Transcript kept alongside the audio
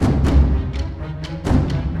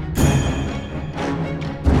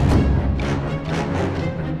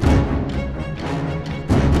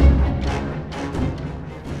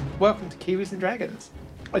Kiwis and Dragons,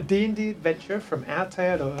 a D&D adventure from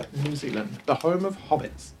Aotearoa, New Zealand, the home of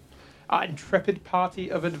hobbits. Our intrepid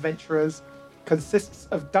party of adventurers consists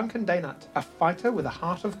of Duncan Daeghnut, a fighter with a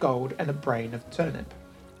heart of gold and a brain of turnip.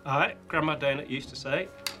 Aye, Grandma Daeghnut used to say,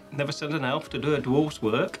 never send an elf to do a dwarf's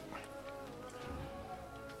work.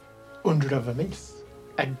 Undra Vermis,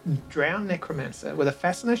 a drowned necromancer with a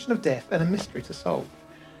fascination of death and a mystery to solve.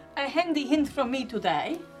 A handy hint from me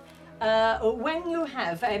today. When you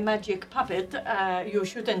have a magic puppet, you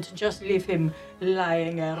shouldn't just leave him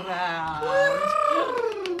lying around.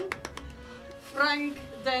 Frank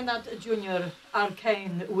Daeghnut Junior,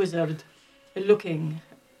 arcane wizard, looking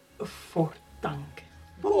for Dunk.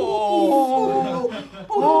 Oh,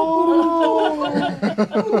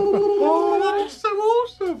 that's so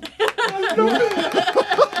awesome! I love it!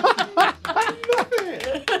 I love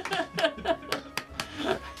it!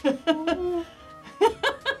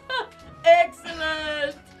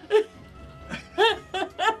 Excellent!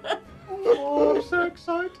 Oh, I'm so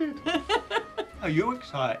excited. Are you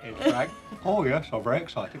excited, Frank? Oh yes, I'm very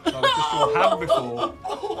excited because I was just your hand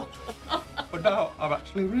before. But now I'm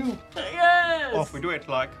actually real. Yes! Or if we do it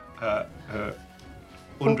like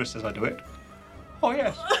Undra says I do it. Oh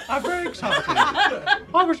yes, I'm very excited.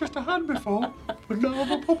 I was just a hand before, but now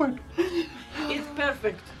I'm a puppet. It's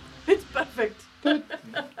perfect. It's perfect.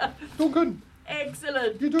 Duncan,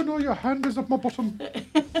 Excellent. you don't know your hand is up my bottom.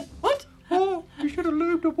 What? Oh, you should have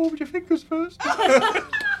lubed and warmed your fingers first.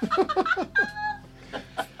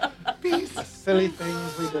 These silly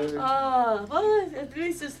things we do. Ah, well, at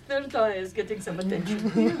least his third eye is getting some attention.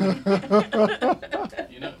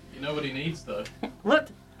 You know what he needs though? What?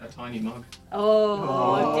 A tiny mug.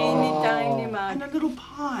 Oh, teeny tiny mug. And a little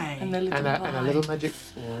pie. And a little And a pie. little magic.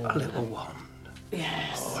 A little wand.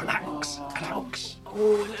 Yes. Relax, relax.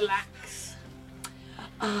 Oh, relax.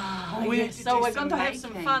 Ah, We yes. have to So do we're some going to have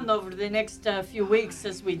some baking. fun over the next few weeks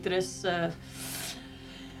as we dress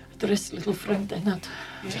little Frank Daeghnut.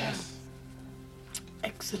 Yes.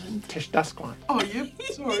 Excellent. Tish Duskline, Oh, yep.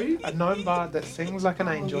 Sorry. a gnome bard that sings like an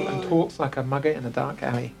angel and talks like a mugger in a dark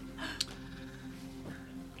alley.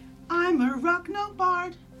 I'm a rock no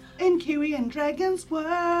bard in Kiwi and Dragon's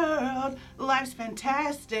world. Life's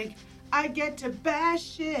fantastic. I get to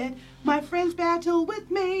bash it. My friends battle with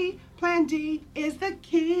me. Plan D is the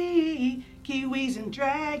key. Kiwis and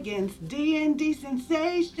dragons, D&D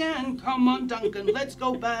sensation. Come on, Duncan, let's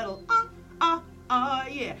go battle.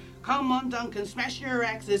 Yeah. Come on, Duncan, smash your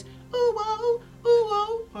axes. Ooh, oh, ooh,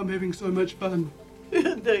 oh. I'm having so much fun.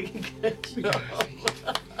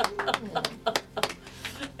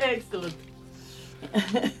 Excellent.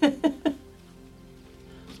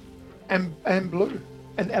 And Blue,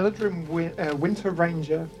 an Eladrin winter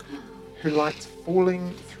ranger who likes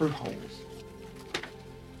falling through holes.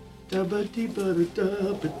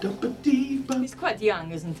 He's quite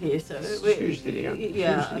young, isn't he? So Hugely young.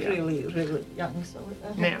 Yeah, Hugely young. really young. So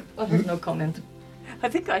Now, I have no comment. I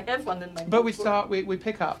think I have one in my. but we book.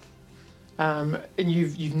 pick up, and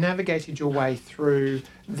you've navigated your way through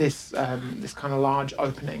this this kind of large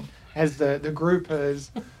opening as the group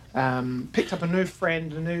has picked up a new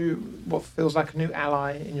friend, what feels like a new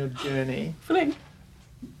ally in your journey. Frank.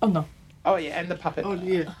 Oh no, Oh yeah, and the puppet. Oh,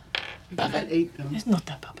 yeah. I ate them. it's not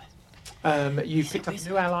that puppet. You've picked up a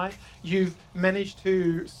new ally. You've managed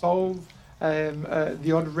to solve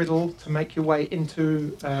the odd riddle to make your way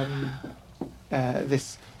into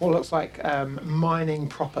this what looks like mining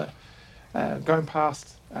proper, going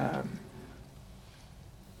past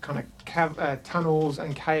kind of tunnels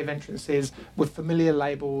and cave entrances with familiar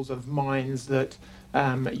labels of mines that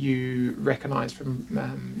you recognise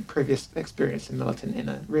from previous experience in Militant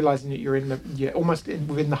Inner, realising that you're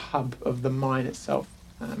within the hub of the mine itself,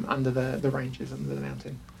 under the ranges, under the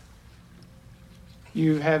mountain.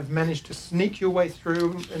 You have managed to sneak your way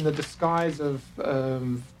through in the disguise of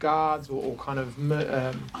guards or kind of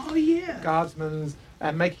Oh, yeah. guardsmen,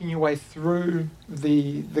 making your way through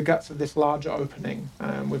the guts of this larger opening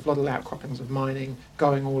with little outcroppings of mining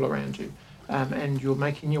going all around you. And you're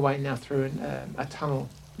making your way now through a tunnel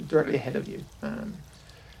directly ahead of you,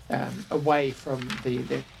 away from the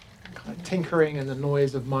kind of tinkering and the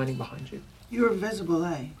noise of mining behind you. You're invisible,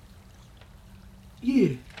 eh?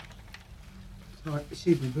 Yeah. Right,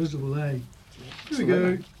 she's invisible, eh? Here we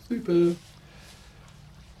go. Super.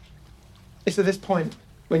 It's at this point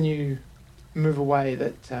when you move away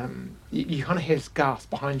that you kind of hear this gasp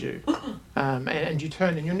behind you, and you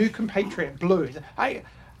turn, and your new compatriot Blue is, I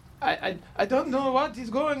don't know what is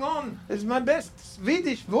going on. It's my best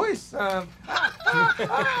Swedish voice.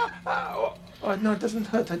 Oh no, it doesn't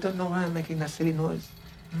hurt. I don't know why I'm making that silly noise.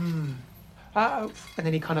 And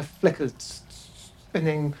then he kind of flickers, and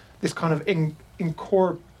then this kind of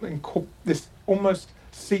this almost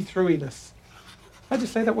see-throughiness. How'd you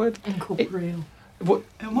say that word? Incorporeal. What?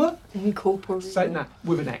 And what? Incorporeal. Say nah,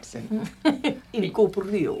 with an accent.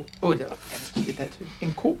 Incorporeal. Oh, yeah, you did that too.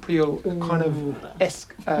 Incorporeal kind of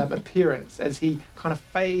esque appearance as he kind of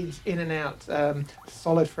fades in and out,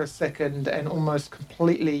 solid for a second and almost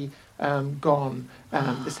completely gone.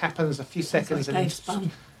 This happens a few seconds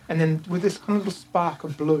and then with this kind of little spark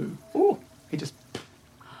of blue, he just.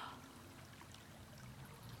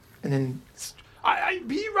 And then, I'll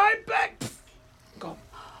be right back. Gone.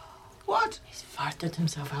 What? He's farted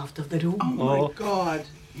himself out of the room. Oh my God.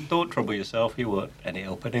 Don't trouble yourself, you weren't any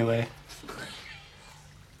help anyway.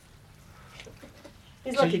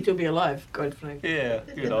 He's lucky to be alive, quite frankly. Yeah,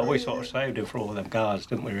 we sort of saved him from all them guards,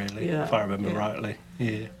 didn't we, really? Yeah, If I remember yeah. rightly.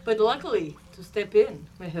 Yeah. But luckily, to step in,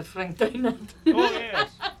 we have Frank Daeghnut Oh, yes.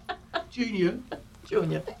 Junior.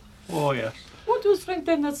 Junior. Oh, yes. What was Frank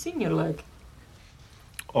Daeghnut Senior like?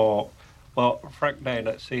 Oh, well, Frank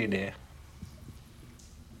Daeghnut Senior,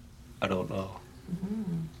 I don't know.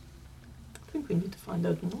 I think we need to find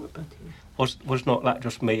out more about him. Was not that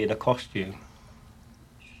just me in a costume?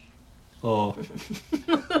 Or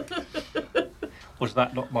was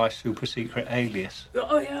that not my super secret alias?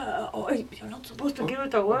 Oh, yeah. Oh, you're not supposed to give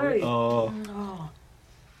it away. Oh, No.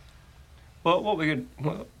 well, what we could...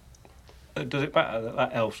 Well, does it matter that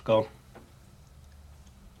that elf's gone?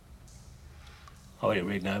 Oh, we didn't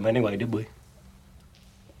really know him anyway, did we?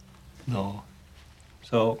 No.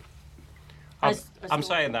 So, I'm saw-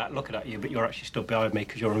 saying that looking at you, but you're actually stood behind me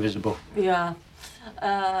because you're invisible. Yeah.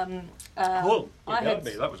 Cool. I had-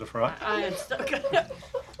 Me. That was a fright. I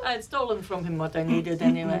had stolen from him what I needed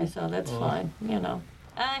anyway, so that's fine, you know.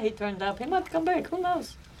 He turned up. He might come back. Who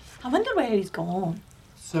knows? I wonder where he's gone.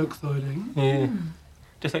 So exciting. Yeah. Do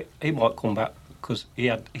you think he might come back because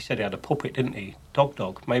he said he had a puppet, didn't he?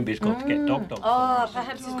 Dog. Maybe he's got to get Dog. Oh, For us.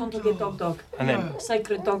 perhaps he's going to get Dog. And then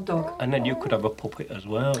Sacred Dog. and then you could have a puppet as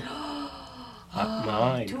well. Like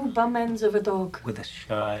mine. 2 bum ends of a dog. With a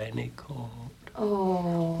shiny coat.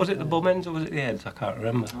 Oh. Was it the bum ends or was it the heads? I can't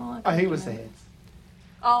remember. I think it was the heads.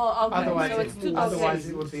 Oh, okay. Otherwise, so it's 2 dog otherwise heads.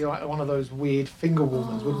 it would be like one of those weird finger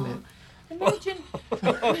warmers, wouldn't it? Imagine,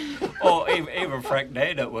 Oh, even Frank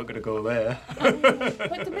Daeghnut weren't going to go there.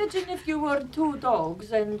 but imagine if you were 2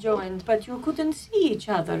 dogs and joined, but you couldn't see each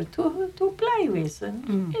other to play with,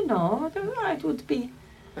 and you know, it would be.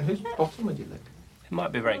 And whose bottom would you lick? It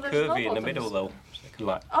might be very Well, there's no curvy in the bottoms. middle though, so they can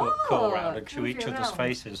like Oh, curl around and chew curvy each other's around.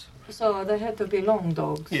 faces. So they had to be long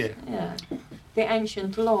dogs. Yeah. Yeah. The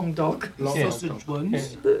ancient long dog. Long Yeah. Sausage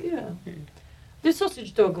ones. Yeah. The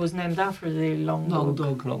sausage dog was named after the long Long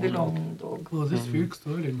dog. dog. The long dog. Oh, this is very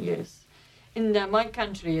exciting. Yes. In my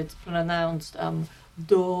country, it's pronounced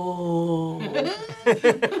dog.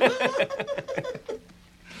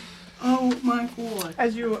 Oh my God.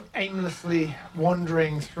 As you're aimlessly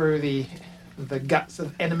wandering through the guts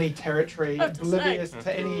of enemy territory, I have to oblivious say,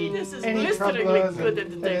 to any this is any blisteringly troublers good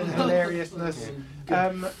and entertainment. hilariousness.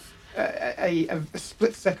 A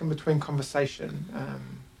split second between conversation,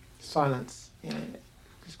 silence,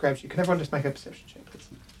 just grabs you. Can everyone just make a perception check, please?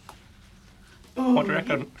 Oh, What do you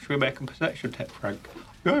reckon? Should we make a perception check, Frank?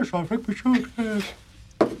 Yes, I think we should. Yes.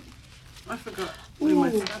 I forgot where my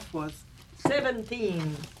stuff was.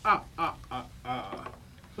 17. What am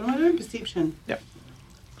I doing? Perception.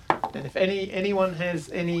 And if anyone has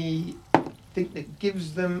anything that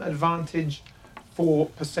gives them advantage for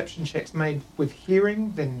perception checks made with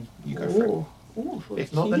hearing, then you go for it. Ooh, for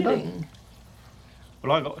If not, then don't. hearing.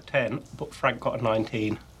 Well, I got a 10, but Frank got a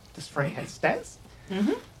 19. Does Frank have stats?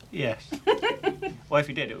 Yes. Well, if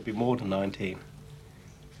he did, it would be more than 19.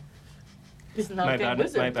 He's not Maybe a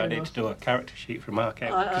wizard, I you need know. to do a character sheet from our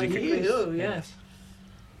character. Yes.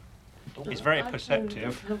 He's very Arcane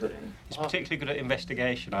perceptive. vocabulary. He's particularly good at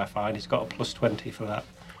investigation, I find. He's got a plus 20 for that.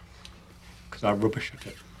 Because I'm rubbish at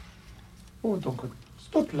it. Oh, Duncan,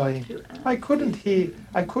 stop lying. I couldn't hear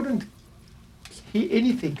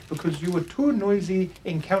anything because you were too noisy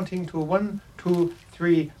in counting to 1, 2,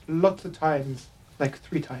 3 lots of times, like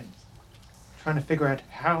 3 times, trying to figure out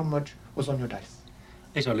how much was on your dice.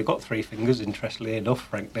 He's only got 3 fingers, interestingly enough,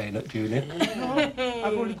 Frank Daeghnut Junior. No,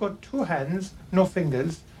 I've only got 2 hands, no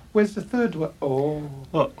fingers. Where's the third one? Oh,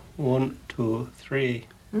 Look, 1, 2, 3,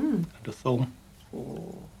 and a thumb.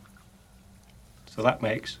 oh. So that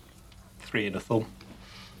makes 3 and a thumb.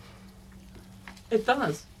 It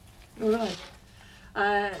does. You're right.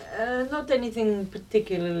 Not anything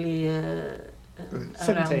particularly around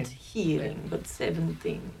 17. hearing, but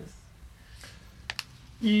 17 is...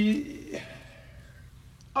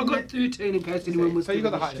 I got 13 in case anyone was. So you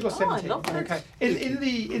got the highest. You got 17. I love that. Okay.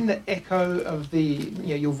 In the echo of the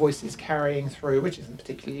your voice is carrying through, which isn't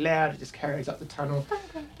particularly loud. It just carries up the tunnel.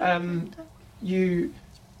 You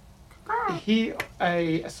hear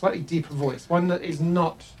a slightly deeper voice, one that is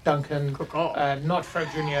not Duncan, not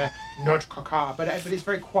Frank Junior, not Kaka, but it's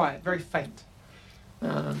very quiet, very faint.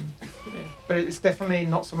 Yeah. But it's definitely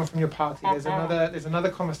not someone from your party. There's another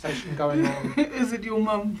conversation going on. Is it your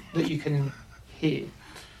mum? That you can hear.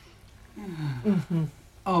 Mm-hmm.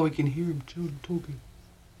 Oh, we can hear him talking.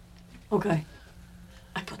 Okay.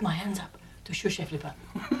 I put my hands up to shush everybody,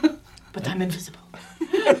 but I'm invisible,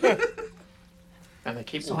 And they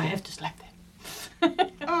keep so I walking. have to slap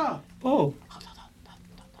them. Ah. Oh.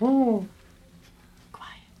 Oh.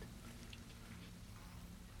 Quiet.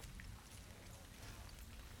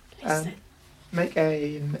 Please sit. Make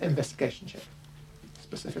an investigation check.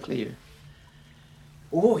 Specifically you.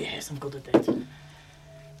 Oh yes, I'm good at that.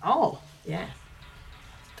 Oh yeah.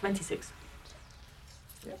 26.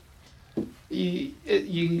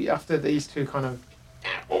 You after these two kind of,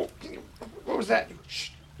 oh, what was that? Shh.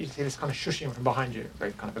 You see this kind of shushing from behind you,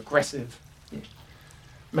 very kind of aggressive,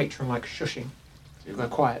 matron-like shushing. So you go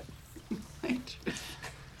quiet,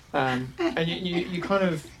 and you kind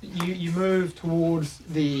of you move towards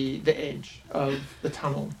the edge of the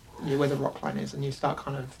tunnel, where the rock line is, and you start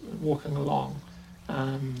kind of walking along,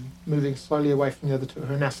 moving slowly away from the other two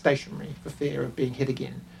who are now stationary for fear of being hit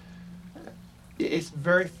again. It's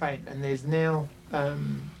very faint, and there's now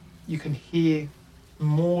you can hear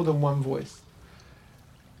more than one voice.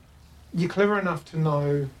 You're clever enough to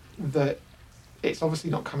know that it's obviously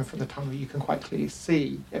not coming from the tunnel. You can quite clearly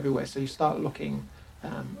see everywhere, so you start looking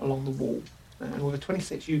along the wall. And with a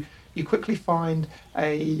 26, you quickly find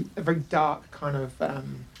a very dark kind of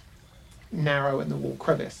narrow in the wall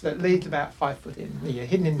crevice that leads about 5 foot in. You're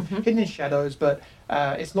hidden in shadows, but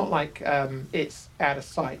it's not like it's out of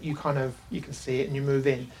sight. You can see it, and you move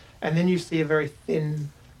in, and then you see a very thin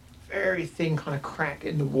kind of crack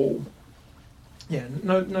in the wall. Yeah,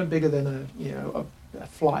 no bigger than a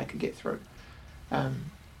fly could get through.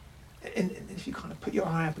 And if you kind of put your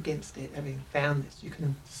eye up against it, having found this, you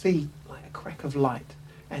can see like a crack of light,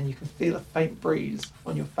 and you can feel a faint breeze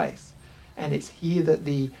on your face. And it's here that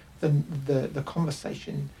the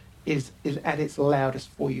conversation is at its loudest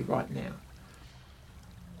for you right now.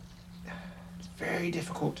 It's very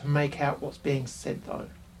difficult to make out what's being said, though.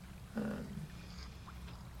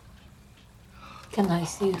 Can I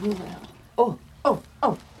see who they are?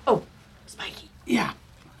 Oh, Spiky. Yeah.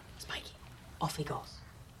 Spiky. Off he goes.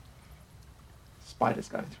 Spider's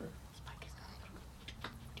going through. Spiky's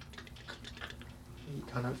going He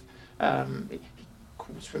kind of he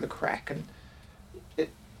calls through the crack, and you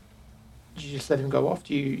just let him go off.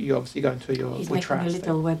 You obviously go into your He's with making traps a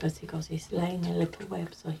little web as he goes. He's laying a little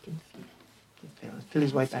web so he can feel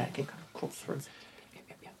his way back. He kind of crawls through.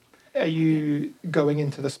 Yep. Are you going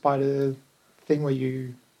into the spider thing where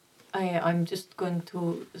you? I'm just going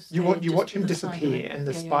to. You watch him to the side of disappear, it. and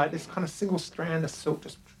the Yeah, spider, this kind of single strand of silk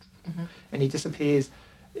just, Mhm. and he disappears.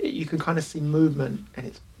 You can kind of see movement, and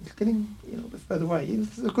it's getting a bit further away.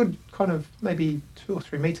 It's a good kind of maybe 2 or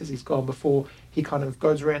 3 meters he's gone before he kind of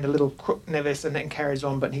goes around a little crook nevis and then carries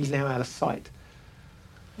on, but he's now out of sight.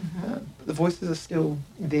 But the voices are still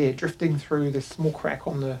there, drifting through this small crack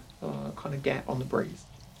on the kind of gap on the breeze.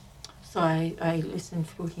 So I listen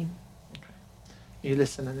through him. You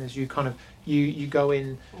listen, and as you kind of you go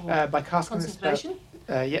in by casting this spell.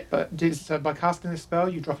 Concentration? So by casting this spell,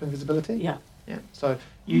 you drop invisibility. Yeah. Yeah. So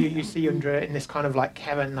you see Yundra in this kind of like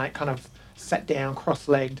cavern, like kind of sat down,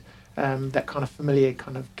 cross-legged, that kind of familiar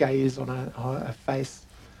kind of gaze on her face.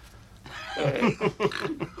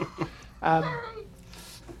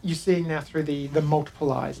 You see now through the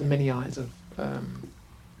multiple eyes, the many eyes of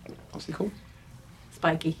what's he called?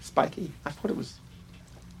 Spiky. Spiky. I thought it was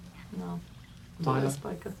No. Milo.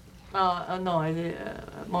 Spiker.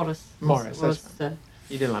 Morris. Morris, Was, that's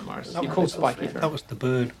You didn't like Morris. That You was- called Spiky. for That him. was the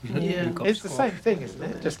bird. Wasn't it? Yeah. Who got It's the squashed. same thing, isn't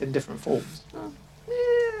it? Just in different forms. Oh.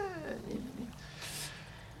 Yeah.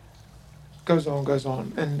 Goes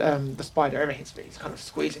on, and the spider, everything's kind of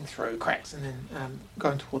squeezing through cracks and then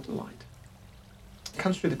going toward the light.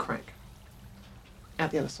 Comes through the crack, out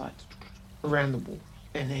the other side, around the wall,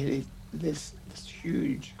 and there's this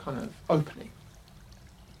huge kind of opening.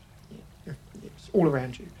 Yeah, it's all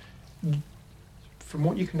around you. From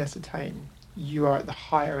what you can ascertain, you are at the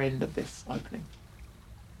higher end of this opening.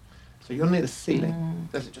 So you're near the ceiling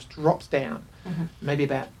as it just drops down, maybe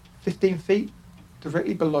about 15 feet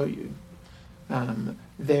directly below you.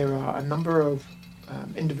 There are a number of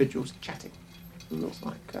individuals chatting. it looks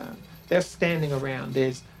like. They're standing around.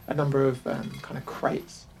 There's a number of kind of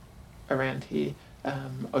crates around here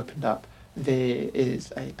opened up. There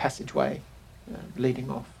is a passageway leading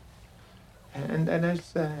off. And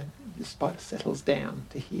as the spider settles down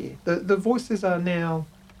to hear, the voices are now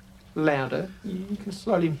louder. You can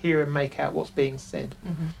slowly hear and make out what's being said.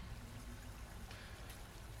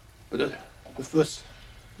 But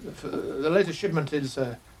the latest shipment is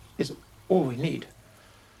all we need.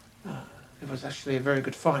 It was actually a very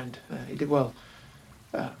good find. He did well.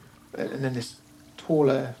 And then this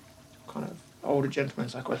taller, kind of older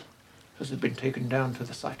gentleman's like, well, this has been taken down to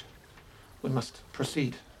the site. We must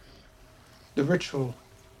proceed. The ritual,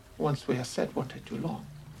 once we are set, won't take too long.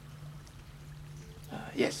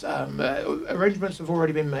 Yes, arrangements have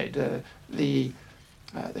already been made. The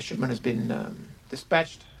shipment has been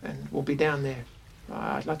dispatched and will be down there,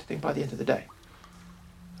 I'd like to think, by the end of the day.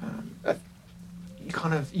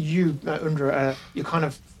 Undra, you're kind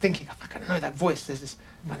of thinking, I can know that voice, there's this,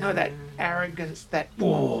 I know that arrogance, that,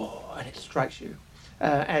 and it strikes you.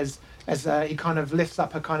 As he kind of lifts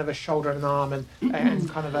up a shoulder and an arm and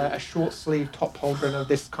kind of a short sleeve top holder of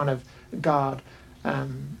this kind of guard,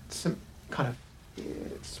 some kind of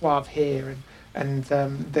suave hair and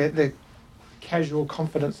the casual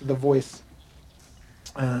confidence of the voice.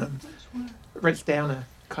 Rents down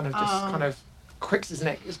kind of cricks his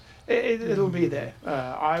neck. It'll be there.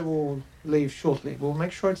 I will leave shortly. We'll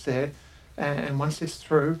make sure it's there, and once it's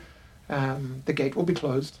through, the gate will be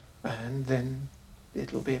closed, and then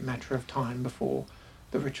it'll be a matter of time before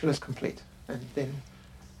the ritual is complete, and then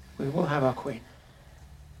we will have our queen,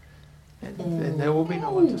 and then there will be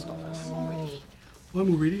no one to stop us.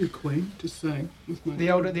 I'm already a queen, just saying.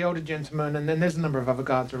 The older gentleman, and then there's a number of other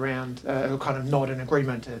guards around who kind of nod in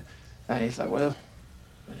agreement. He's like, well,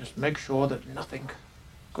 just make sure that nothing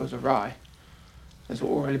goes awry. There's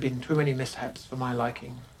already been too many mishaps for my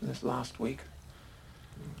liking in this last week.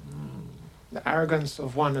 The arrogance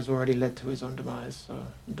of one has already led to his own demise, so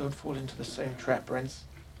don't fall into the same trap, Rents.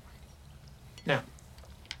 Now,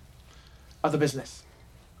 other business.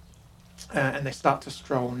 And they start to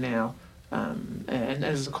stroll now. And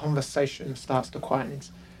as the conversation starts to quieten,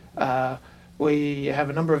 we have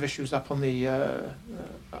a number of issues up on the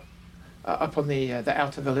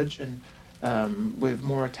outer village, and with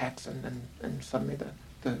more attacks, and suddenly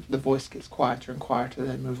the voice gets quieter and quieter.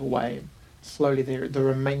 They move away, and slowly the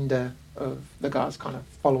remainder of the guards kind of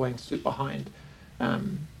following suit behind.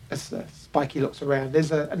 As Spiky looks around,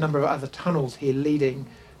 there's a number of other tunnels here leading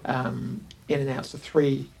in and out. So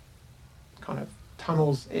 3 kind of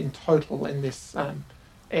tunnels in total in this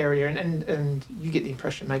area, and you get the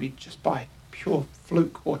impression, maybe just by pure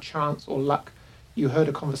fluke or chance or luck, you heard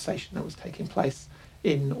a conversation that was taking place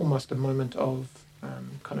in almost a moment of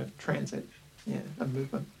kind of transit, and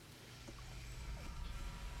movement.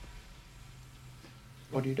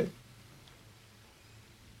 What do you do?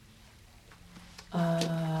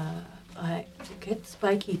 I get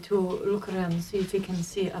Spiky to look around and see if he can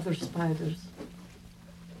see other spiders.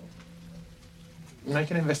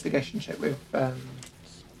 Make an investigation check with,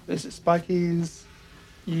 is it Spiky's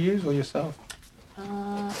you use or yourself?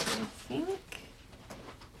 I think...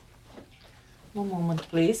 One moment,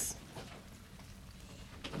 please.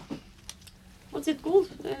 What's it called?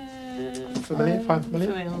 Familiar? Find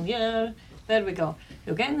familiar? Familiar. There we go.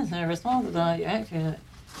 You gain the response that you actually...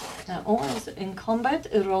 always in combat,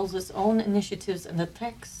 it rolls its own initiatives and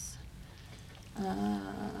attacks.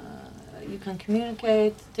 You can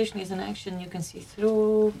communicate. Additionally, as an action, you can see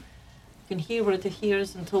through. You can hear what it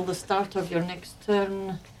hears until the start of your next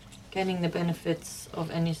turn, gaining the benefits of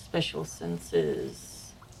any special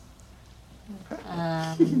senses.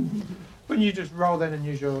 Okay. When you just roll then and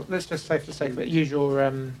use your, let's just say for the sake of it, use your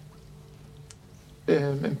in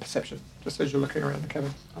perception, just as you're looking around the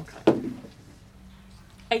cabin. Okay.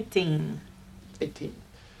 18. 18.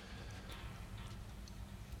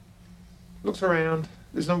 Looks around.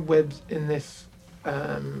 There's no webs in this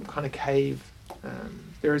kind of cave.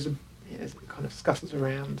 There is it kind of scuttles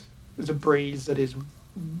around. There's a breeze that is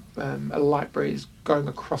a light breeze going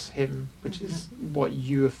across him, which is what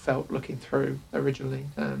you have felt looking through originally.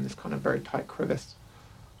 This kind of very tight crevice.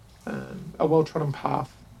 A well-trodden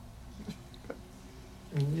path.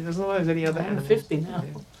 There's not there's any other animals. 50 now.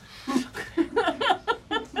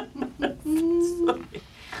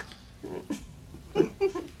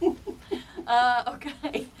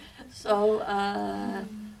 Okay, so I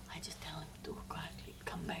just tell him to quietly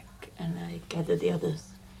come back, and I gather the others,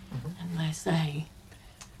 and I say,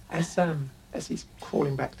 as he's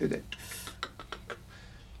crawling back through it,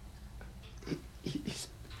 he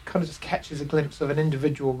kind of just catches a glimpse of an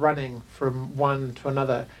individual running from one to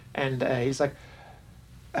another, and he's like,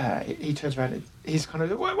 he turns around and he's kind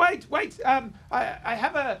of, wait, I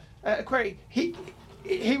have a query. He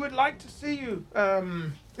would like to see you,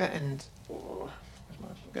 and he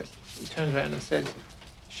turns around and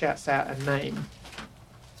shouts out a name.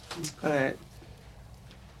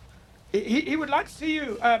 He would like to see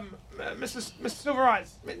you, Mrs. Silver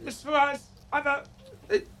Eyes. Miss Silver Eyes,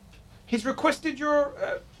 he's requested your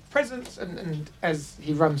presence, and as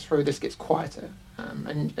he runs through, this gets quieter,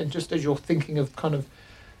 and just as you're thinking of kind of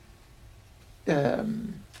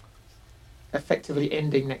effectively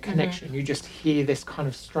ending that connection, you just hear this kind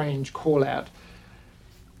of strange call out.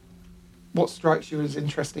 What strikes you as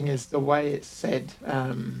interesting is the way it's said,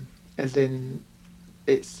 as in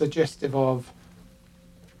it's suggestive of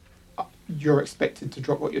you're expected to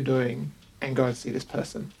drop what you're doing and go and see this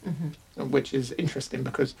person, which is interesting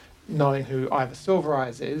because knowing who Ivor Silver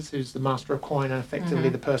Eyes is, who's the Master of Coin and effectively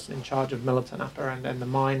the person in charge of Militant Upper and the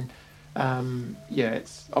mine,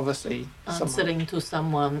 it's obviously answering to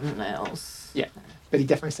someone else. Yeah, but he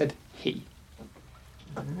definitely said he.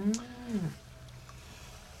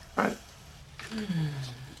 Right.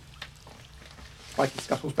 Like he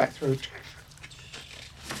scuttles back through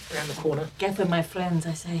around the corner. Gather my friends,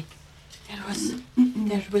 I say.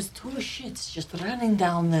 There was two shits just running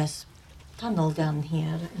down this tunnel down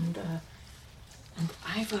here, and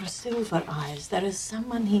Ivor Silver Eyes. There is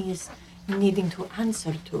someone he is needing to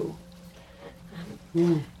answer to.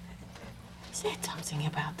 Said something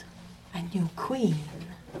about a new queen,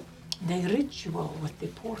 the ritual with the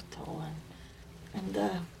portal, and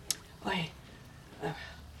I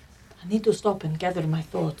need to stop and gather my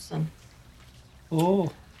thoughts and.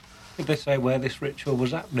 Oh, did they say where this ritual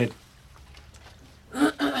was happening?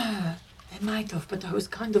 They might have, but I was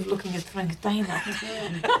kind of looking at Frank Daeghnut.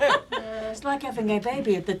 It's like having a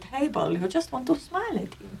baby at the table. You just want to smile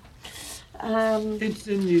at him. It's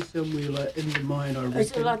in there somewhere, like in the mine, I reckon.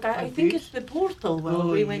 It's like, I think it's the portal where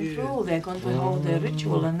we went through. They're going to hold the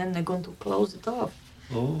ritual and then they're going to close it off.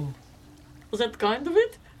 Oh. Was that kind of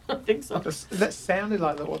it? I think so. That sounded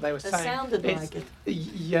like what they were saying. It sounded like it.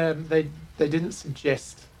 Yeah, they didn't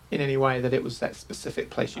suggest in any way that it was that specific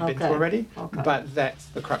place you've been to already, but that's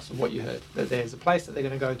the crux of what you heard, that there's a place that they're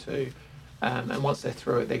going to go to, and once they're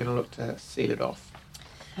through it, they're going to look to seal it off.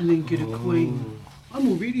 And then get a queen. I'm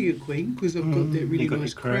already a queen because I've got that really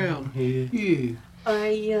nice crown. Yeah.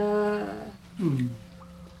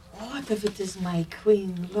 What if it is my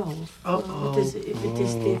queen love? What is it, if it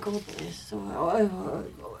is the goddess? No.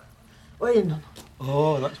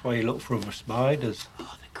 Oh, that's why you look for other spiders.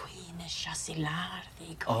 Oh, the queen is Chassilar,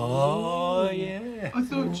 the queen. Oh, yeah. I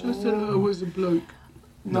thought Chassilar was a bloke.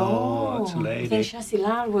 No, it's a lady. I think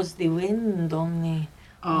Chassilar was the wind on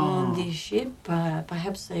the ship.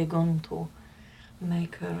 Perhaps they're going to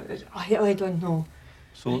make her. I don't know.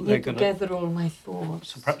 So I need to gather all my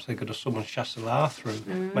thoughts. So perhaps they're going to summon Chassilar through.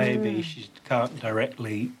 Maybe she can't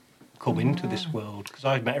directly come into this world, because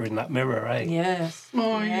I met her in that mirror, eh? Yes.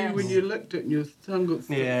 Oh, yeah, when you looked at and your tongue got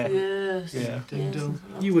thick. Yeah. Yes. Yeah. Yes.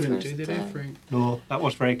 You wouldn't do that, eh, Frank? No, that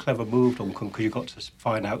was very clever move, Duncan, because you got to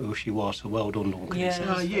find out who she was, so well done, Duncan. Yes.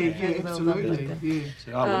 Yeah, absolutely. Yeah.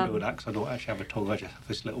 So I wouldn't do that, because I don't actually have a tongue, I just have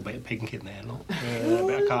this little bit of pink in there, look.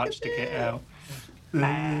 But I can't stick it out.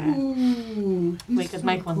 Ooh, We could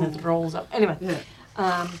make one that rolls up. Anyway, Yeah.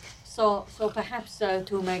 so perhaps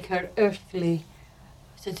to make her earthly,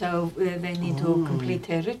 so they need to complete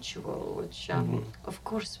a ritual, which of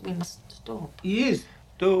course we must stop. Yes.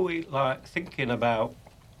 Do we, like, thinking about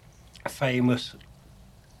famous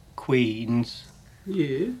queens,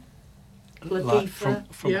 Yeah. like from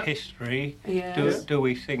Latifah. history, Yes. do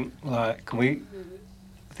we think, like, can we,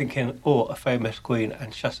 thinking, oh, a famous queen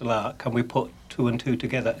and Chassilar, can we put 2 and 2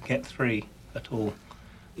 together and get 3 at all?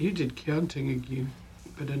 You did counting again,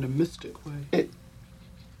 but in a mystic way.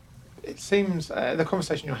 It seems, the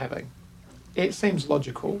conversation you're having, it seems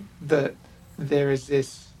logical that there is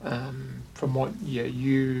this, from what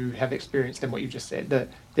you have experienced and what you've just said, that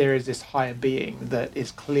there is this higher being that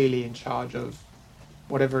is clearly in charge of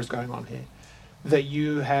whatever is going on here, that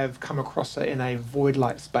you have come across it in a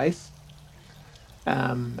void-like space,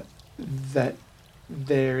 that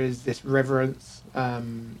there is this reverence,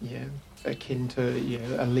 akin to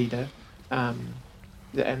a leader, and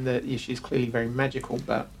that she's clearly very magical,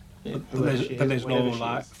 but there's no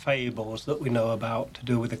like fables that we know about to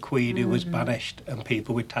do with a queen who was banished and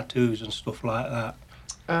people with tattoos and stuff like that.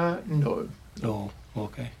 No. No.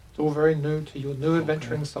 Okay. It's all very new to your new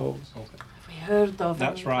adventuring souls. Okay. Have we heard of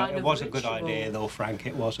That's any right. kind It of was a good ritual? idea, though, Frank.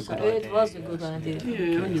 It was a good So idea. it was a good idea.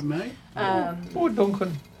 Yeah, on you, mate. Oh,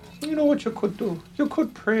 Duncan, you know what you could do? You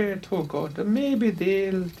could pray to God, and maybe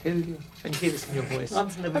they'll tell you. And hear this in your voice.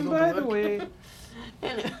 That's never And gonna by the work. way,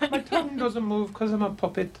 My tongue doesn't move because I'm a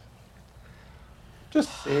puppet.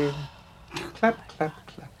 Just saying. Clap, clap,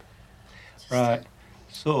 clap. Right.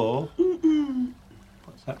 So,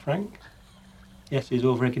 what's that, Frank? Yes, he's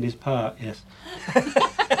over-egging his part, yes.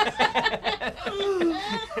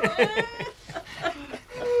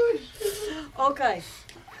 Okay.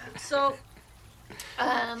 So,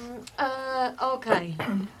 okay.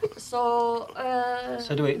 So,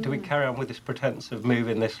 So do we carry on with this pretense of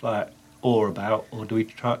moving this like ore about, or do we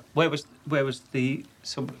try? Where was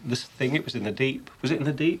this thing? It was in the deep. Was it in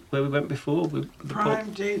the deep where we went before? The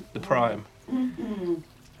Prime deep. The prime.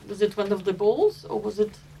 was it one of the balls or was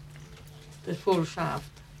it the full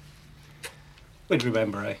shaft? We'd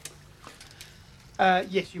remember, eh?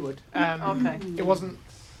 Yes, you would. Okay. It wasn't.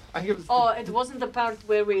 I think it was. Oh, it wasn't the part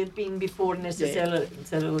where we had been before necessarily.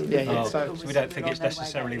 Yeah, Oh, so we don't think it's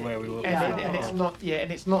necessarily where we were. Yeah. And it's not. Yeah,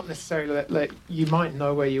 and it's not necessarily that. Like, you might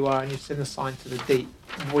know where you are, and you've seen the sign to the deep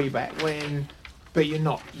way back when, but you're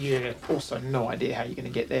not. You also no idea how you're going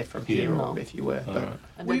to get there from here, No. or if you were. All But right.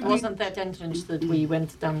 And We it wasn't that entrance that we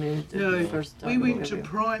went down the No, first time. we went to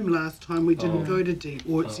Prime last time. We didn't go to deep,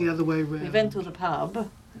 or it's the other way round. We went to the pub,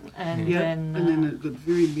 and Yeah, then. and then it got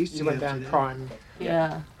very messy. you went after down that. Prime.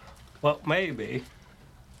 Yeah. Well, maybe.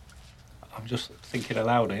 I'm just thinking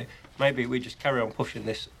aloud here. Maybe we just carry on pushing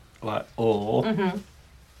this like ore,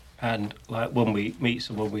 and like when we meet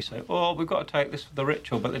someone, we say, "Oh, we've got to take this for the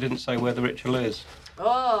ritual," but they didn't say where the ritual is.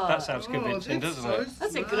 Oh, That sounds Oh, convincing, that's doesn't so it?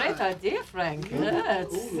 that's a smart. great idea, Frank. Yeah,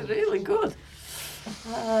 it's Cool. really good.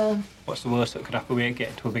 What's the worst that could happen? We ain't get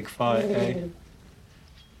into a big fight, eh?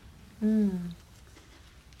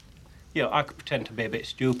 Yeah, I could pretend to be a bit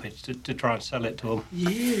stupid to try and sell it to them.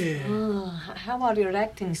 Yeah. How are your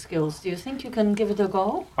acting skills? Do you think you can give it a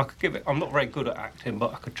go? I could give it. I'm not very good at acting,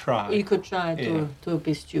 but I could try. You could try Yeah. to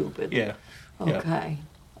be stupid. Yeah. Yeah. Okay.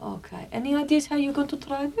 Okay. Any ideas how you're going to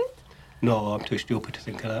try it? No, I'm too stupid to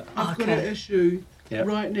think of that. I've got Okay. an issue. Yeah.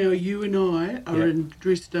 Right now, you and I are Yeah.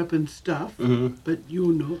 dressed up in stuff, Mm-hmm. but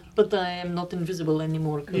you're not. But I am not invisible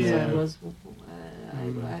anymore because Yeah. I was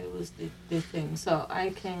I was the thing. So I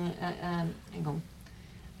can hang on.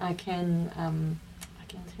 I can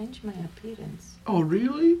change my appearance. Oh,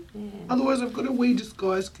 really? Yeah. Otherwise, I've got a wee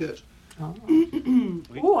disguise kit. Oh.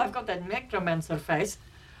 Oh, I've got that necromancer face.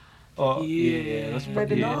 Oh, Yeah. yeah. That's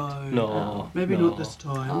Maybe probably not. No. Oh. Maybe no. not this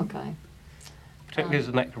time. Okay. Particularly as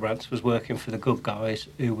the necromancer was working for the good guys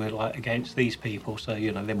who were like against these people, so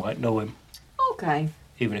you know they might know him, Okay.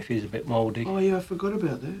 even if he's a bit mouldy. Oh, yeah, I forgot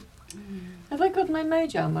about that. Have I got my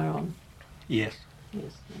mage armor on? Yes.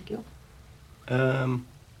 Yes, thank you.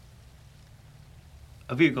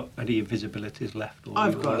 Have you got any invisibilities left? Or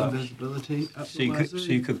I've you got all have- invisibility up So you the could, wazoo.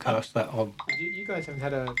 so you could cast that on. You guys haven't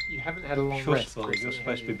had a long rest. Trustful. recently, You're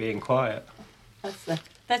supposed to have be being quiet.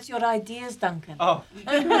 That's your ideas, Duncan. Oh, you?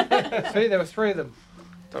 See, there were three of them.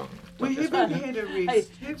 Don't We just- haven't had a Hey,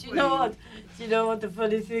 rest, do have you we? know what? Do you know what the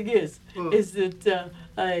funny thing is? What? Is that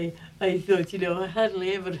I thought, I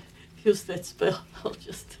hardly ever use that spell. I'll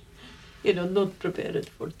just, not prepare it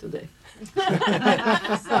for today.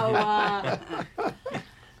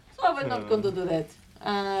 So we're not going to do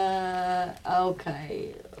that.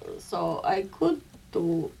 Okay. So I could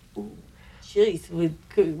do. Jeez,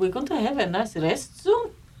 we're going to have a nice rest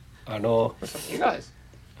soon. I know. What's up with you guys?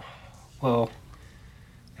 Well,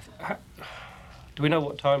 do we know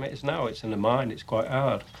what time it is now? It's in the mine. It's quite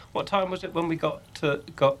hard. What time was it when we got?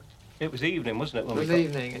 It was evening, wasn't it? When It was we got,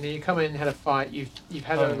 evening, and then you come in and had a fight. You've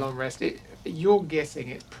had Oh. a long rest. You're guessing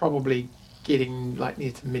it's probably getting like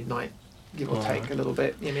near to midnight, give or Oh. take a little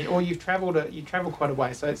bit. I mean, or you've travelled quite a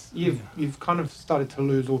way, so you've kind of started to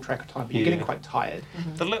lose all track of time. But you're getting Yeah. quite tired.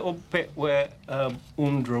 The little bit where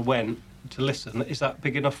Undra went to listen, is that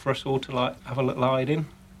big enough for us all to like have a little hide in?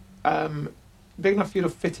 Big enough for you to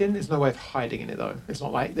fit in. There's no way of hiding in it though. It's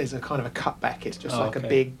not like there's a kind of a cutback. It's just Oh, like a okay.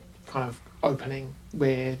 big kind of opening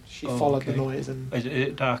where she Oh, followed okay. the noise. And Is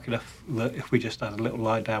it dark enough that if we just had a little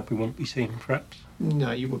lie down, we wouldn't be seen, perhaps?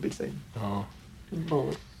 no, you would be seen. Oh,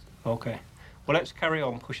 Both. okay. Well, let's carry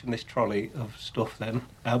on pushing this trolley of stuff then.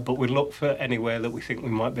 But we'll look for anywhere that we think we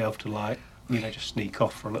might be able to, like, just sneak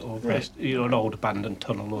off for a little rest. An old abandoned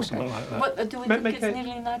tunnel or something like that. What, do we Ma- think make it's a-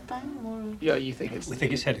 nearly night time? Or? Yeah, you think it's We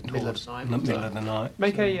think it's heading middle towards of the night. the middle of the night.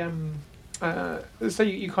 Make so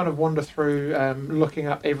you kind of wander through, looking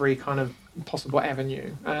up every kind of possible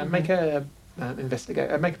avenue. Make a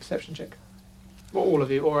make a perception check, or all of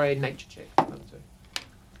you, or a nature check. One of the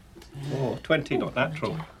two. Oh, 20, not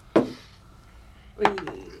natural.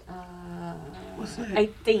 What's that?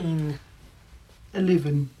 18.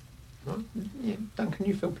 11. Well, yeah, Duncan,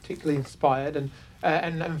 you feel particularly inspired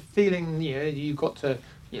and feeling you got to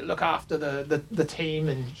you look after the team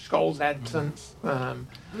in Skoll's absence.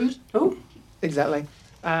 Oh, Exactly.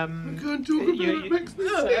 I can't talk about you- it. Makes me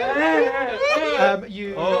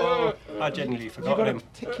I genuinely you've forgot got a him.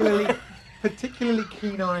 particularly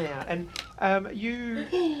keen eye out, and you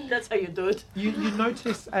that's how you do it. you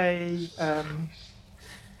notice a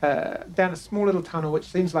down a small little tunnel which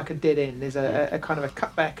seems like a dead end. There's a kind of a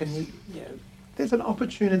cutback, and there's an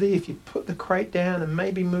opportunity if you put the crate down and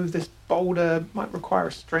maybe move this boulder. Might require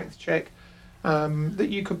a strength check that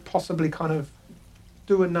you could possibly kind of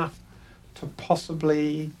do enough to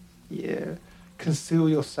possibly conceal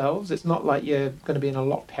yourselves. It's not like you're going to be in a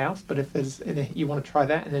locked house, but if there's you want to try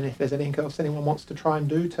that, and then if there's anything else anyone wants to try and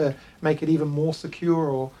do to make it even more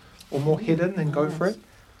secure or more hidden, then go for it.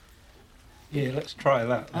 Yeah, let's try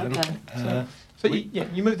that then. Okay. So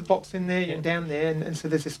you move the box in there and down there, and so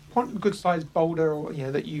there's this quite good sized boulder, or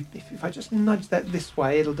that you if I just nudge that this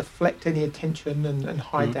way, it'll deflect any attention and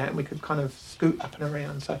hide that, and we could kind of scoot up and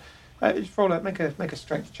around. So just roll out, make a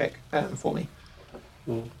strength check for me.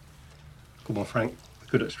 Well, come on, Frank.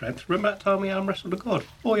 Good at strength. Remember that time we arm wrestled a god?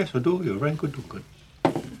 Oh yes, I do. You're very good, good.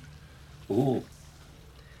 Oh,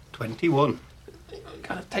 21. It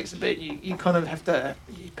kind of takes a bit. You kind of have to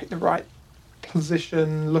pick the right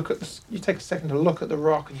position. Look at you take a second to look at the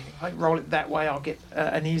rock, and you think, "I roll it that way, I'll get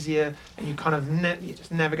an easier." And you kind of you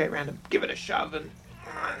just navigate around and give it a shove, and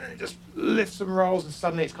it just lifts some rolls, and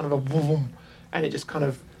suddenly it's kind of a boom, and it just kind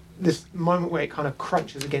of this moment where it kind of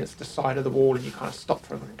crunches against the side of the wall, and you kind of stop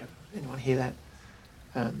for a moment and go, "Anyone hear that?"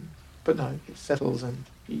 But no, it settles, and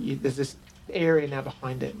there's this area now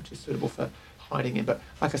behind it which is suitable for hiding in. But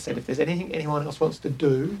like I said, if there's anything anyone else wants to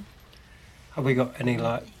do, Have we got any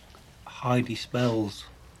like hidey spells?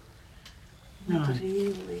 Not No.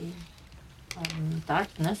 really.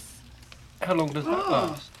 Darkness. How long does that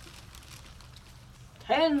last?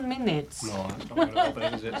 10 minutes. No, that's not going to happen,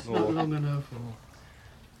 is it? It's not long enough.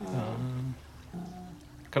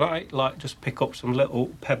 Can I like just pick up some little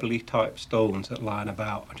pebbly type stones that line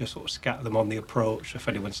about and just sort of scatter them on the approach? If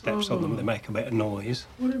anyone steps on them, they make a bit of noise.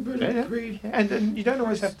 What about a creed? and you don't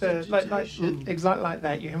always have to like exactly like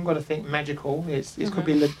that. You haven't got to think magical. It could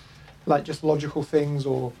be like just logical things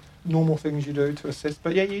or normal things you do to assist.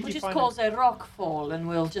 But We you just find cause a rock fall and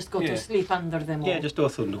we'll just go Yeah. to sleep under them all. Yeah, just do a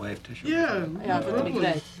thunder wave to show. Yeah. Yeah, that would be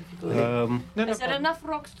great. if you could. no Is there problem. enough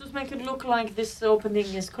rocks to make it look like this opening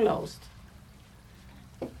is closed?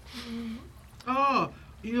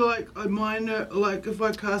 You like a minor, like if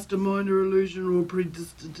I cast a minor illusion or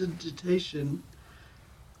prestidigitation.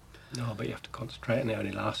 No, but you have to concentrate and it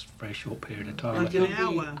only lasts for a very short period of time. Like I an think.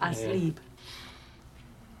 You'll be hour. asleep.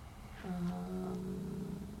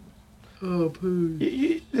 Oh, poo.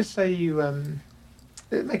 Let's say you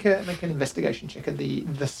make an investigation check of the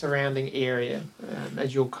surrounding area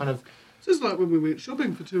as you're kind of It's just like when we went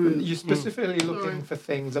shopping for 2 hours. you're specifically looking Sorry. for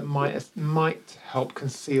things that might help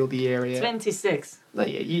conceal the area. 26. No,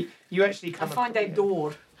 yeah, you actually I come find a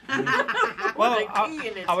door. Well, With a key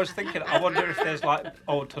in it. I was thinking, I wonder if there's like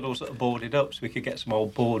old tunnels that are boarded up, so we could get some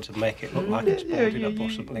old boards and make it look like it's boarded up or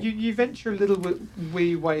something. You venture a little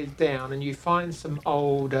wee ways down, and you find some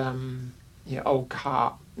old old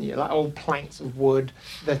cart, like old planks of wood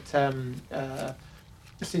that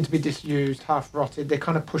seem to be disused, half rotted. They're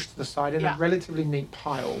kind of pushed to the side in a relatively neat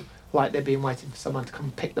pile, like they've been waiting for someone to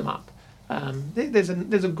come pick them up. There's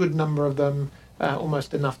a good number of them,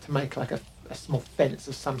 almost enough to make like a small fence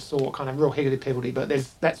of some sort, kind of real higgledy-piggledy, but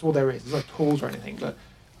that's all there is. There's no tools or anything, but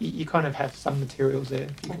you kind of have some materials there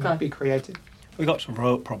if you can be creative. We got some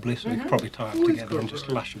rope probably, so we could probably tie them Always together and got just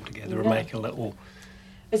rope. lash them together and Yeah. make a little.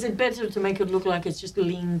 Is it better to make it look like it's just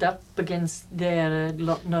leaned up against there,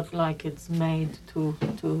 not like it's made to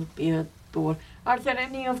be a door? Are there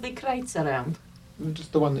any of the crates around?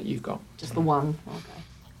 Just the one that you've got. Just the one? Okay.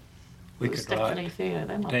 We Let's could definitely write figure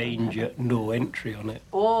them out. danger, no entry on it.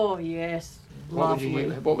 Oh, yes. Lovely.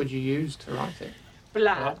 What would you use to write it?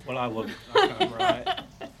 Blood. Well, I wouldn't. I can't write.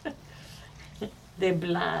 The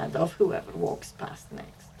blood of whoever walks past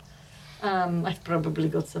next. I've probably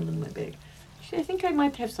got some in my bag. Actually, I think I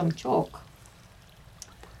might have some chalk.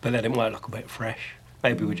 But then it might look a bit fresh.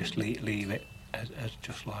 Maybe we just leave it as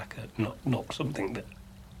just like not something that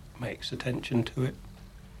makes attention to it.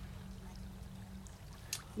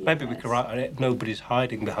 Maybe we Yes. could write on it, nobody's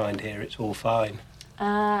hiding behind here, it's all fine.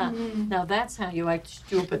 Ah, now that's how you act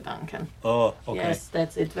stupid, Duncan. Oh, okay. Yes,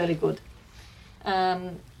 that's it. Very good.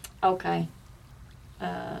 Okay.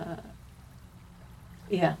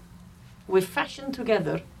 Yeah. We fashioned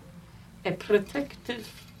together a protective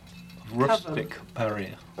Rustic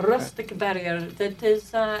barrier. rustic barrier that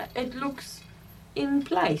is, it looks in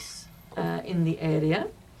place in the area.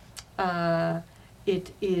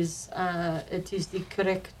 it is the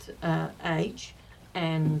correct age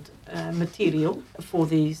and material for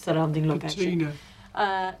the surrounding location.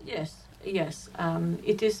 Patina. Yes.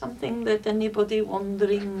 It is something that anybody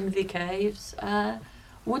wandering the caves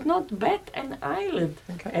would not bat an eyelid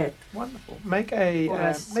at. Wonderful. Make a Or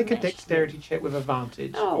dexterity check with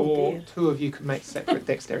advantage, Oh, or dear. two of you can make separate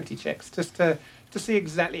dexterity checks, just to see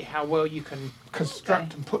exactly how well you can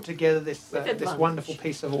construct and put together this With this advantage. wonderful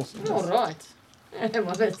piece of awesomeness. All right.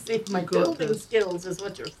 Well, let's see. My You got building this. skills is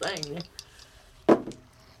what you're saying.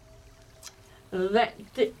 That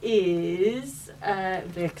is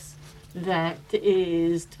Vix. That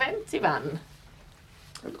is 21.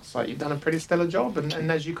 It looks like you've done a pretty stellar job,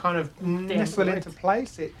 and as you kind of nestle right. into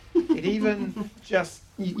place, it even just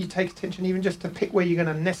you take attention even just to pick where you're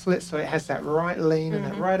going to nestle it, so it has that right lean and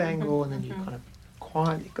that right angle, and then you kind of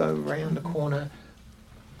quietly go around the corner,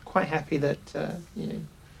 quite happy that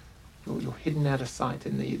you're hidden out of sight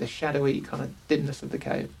in the shadowy kind of dimness of the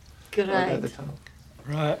cave, or the Great. tunnel.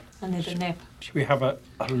 Right. I need a nap. Should we have a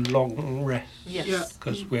long rest? Yes. Yeah.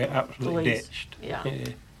 Because we're absolutely Please. ditched. Yeah. I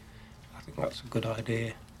think that's a good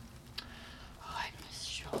idea. Oh, I miss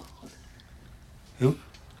Sean. Who?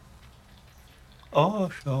 Oh,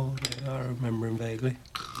 sure. Yeah, I remember him vaguely.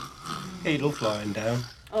 He loves lying down.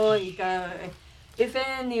 Oh, you go. If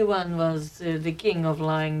anyone was the king of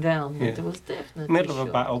lying down, Yeah. it was definitely Middle of Sean.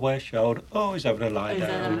 a battle, where's Shard? Oh, he's having a lie Is that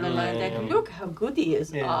down. a lie down? Look how good he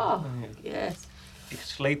is. Yeah. Oh, Yeah. yes. He could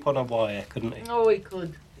sleep on a wire, couldn't he? Oh, he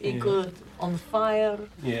could. He Yeah. could. On fire,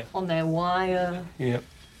 Yeah, on that wire, yeah,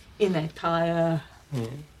 in that tire. yeah.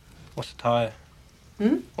 What's a tyre?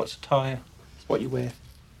 Hmm? What's a tyre? It's what you wear.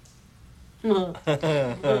 Oh, that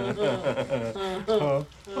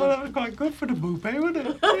was quite good for the boop, wasn't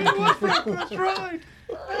it? That's right.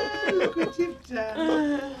 Look what you've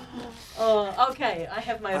done. Oh, okay. I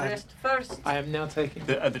have my I- rest first. I am now taking.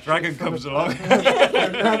 The dragon comes along.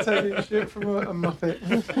 I'm now taking shit from a Muppet.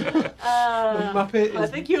 The Muppet I is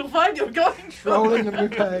think you'll find you're going trolling the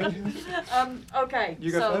bouquet. Okay.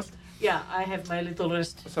 You go so, first. Yeah, I have my little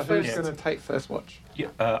rest So who's first. going to take first watch? Yeah,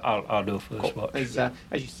 I'll do first Cool. watch. As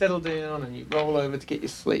you settle down and you roll over to get your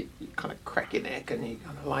sleep, you kind of crack your neck and you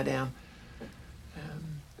kind of lie down.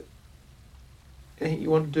 Anything you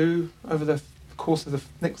want to do over the course of the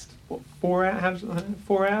next 4 hours?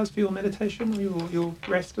 4 hours for your meditation, or your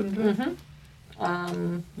rest, and is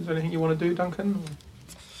there anything you want to do, Duncan?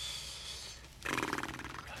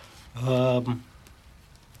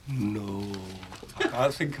 No, I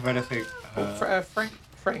can't think of anything.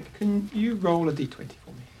 Frank, can you roll a d20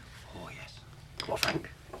 for me? Oh yes, come on, Frank,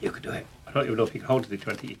 you can do it. I don't even know if you can hold the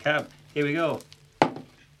 20. You can. Here we go.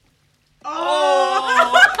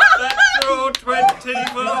 Oh, let's throw 20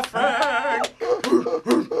 for Frank.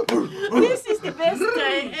 This is the best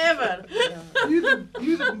day ever. You the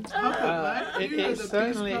puppet, mate. It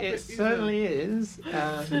certainly is.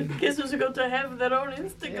 Guess who's going to have their own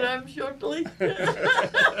Instagram shortly?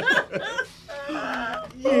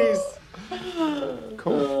 Yes.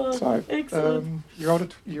 Cool. So, Excellent. you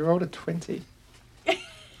rolled a 20.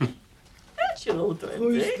 Natural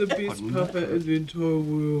Who's 20. the best puppet in the entire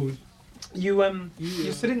world?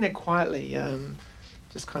 You're sitting there quietly,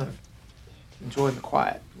 just kind of enjoying the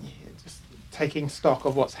quiet, just taking stock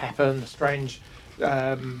of what's happened. The strange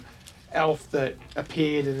elf that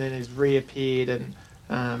appeared and then has reappeared, and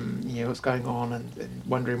what's going on, and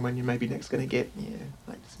wondering when you're maybe next going to get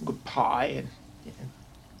like some good pie and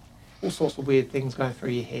all sorts of weird things going through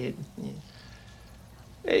your head.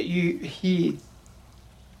 You hear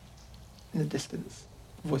in the distance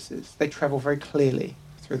voices. They travel very clearly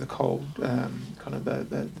through the cold, kind of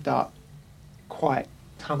the dark, quiet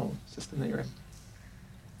tunnel system that you're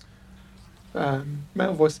in.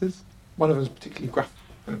 Male voices. One of them is particularly gruff,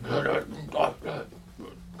 kind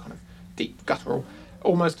of deep, guttural,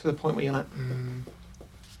 almost to the point where you're like,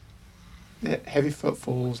 Yeah, heavy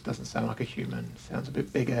footfalls, doesn't sound like a human, sounds a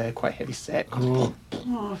bit bigger, quite heavy set. Oh,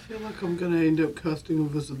 I feel like I'm going to end up casting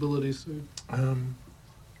invisibility soon.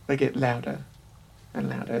 They get louder and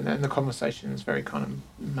louder, and the conversation is very kind of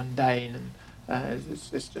mundane, and it's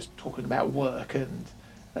just talking about work and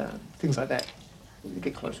things like that. You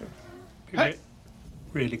get closer. Hey.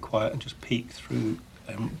 Really quiet and just peek through,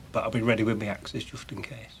 but I'll be ready with my axes just in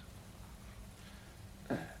case.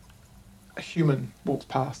 A human walks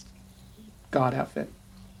past, guard outfit.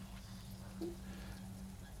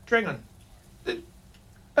 Dragon, I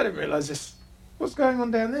didn't realise this. What's going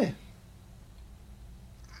on down there?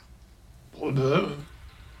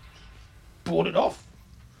 Boarded off.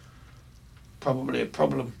 Probably a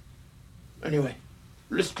problem. Anyway,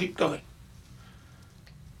 let's keep going.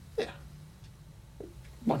 Yeah.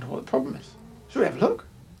 Wonder what the problem is. Should we have a look?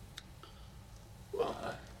 Well,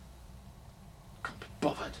 can't be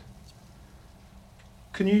bothered.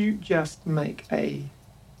 Can you just make a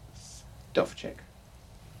stealth check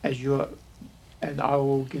as you're, and I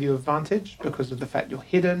will give you advantage because of the fact you're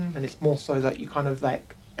hidden, and it's more so that you kind of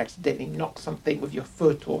like accidentally knock something with your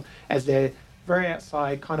foot, or as they're very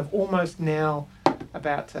outside, kind of almost now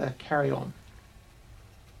about to carry on.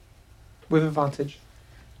 With advantage.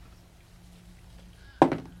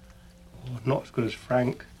 Oh, not as good as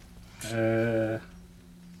Frank.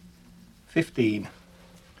 15.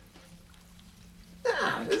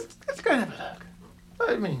 Let's go and have a look.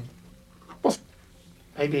 I mean,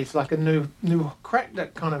 maybe it's like a new crack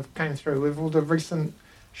that kind of came through with all the recent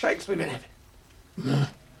shakes we've been having.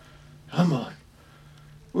 Come on.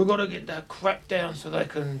 We've got to get that crack down so they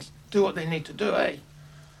can do what they need to do, eh?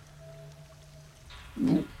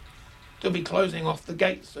 They'll be closing off the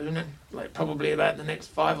gate soon, and like probably about the next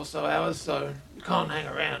 5 or so hours, so you can't hang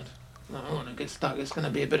around. I don't want to get stuck. It's going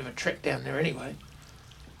to be a bit of a trek down there anyway.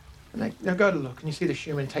 And they go to look, and you see the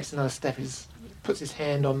human takes another step. He puts his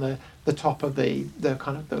hand on the top of the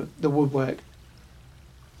kind of the woodwork,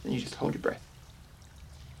 and you just hold your breath.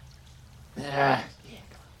 Yeah.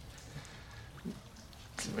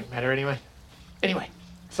 Doesn't really matter anyway. Anyway,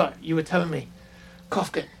 so you were telling me,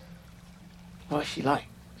 Kofkin. What is she like?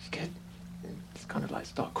 She's good. And it's kind of like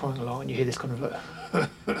start crying along, and you hear this kind of like,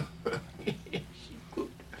 she's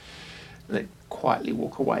good. And they quietly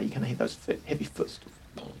walk away. You can hear those heavy footsteps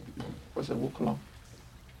as they walk along.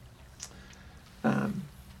 Then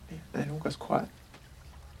it all goes quiet.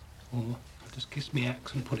 Oh, I just kiss my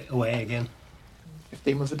axe and put it away again.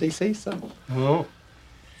 15 was a DC, so. Oh.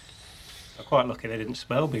 I'm quite lucky they didn't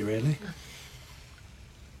smell me, really.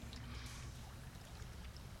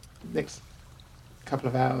 Next couple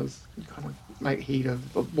of hours, you kind of make heed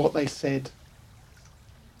of what they said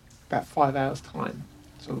about 5 hours' time.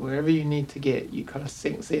 So wherever you need to get, you kind of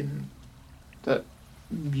sinks in that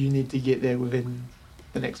you need to get there within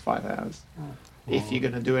the next 5 hours. If you're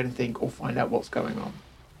going to do anything or find out what's going on.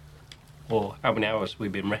 Or how many hours have we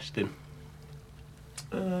been resting?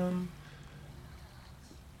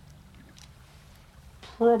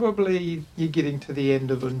 Probably you're getting to the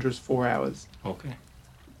end of Undra's 4 hours. Okay.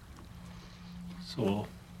 So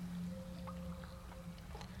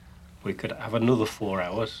we could have another 4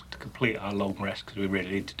 hours to complete our long rest, because we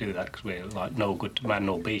really need to do that, because we're like no good to man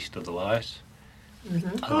nor beast otherwise.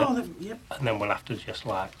 Mm-hmm. Yep. And then we'll have to just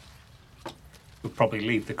like, we'll probably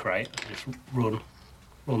leave the crate and just run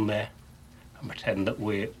there and pretend that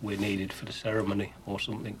we're needed for the ceremony or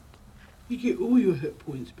something. You get all your hit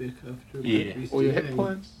points back after a Yeah. bit. All your hit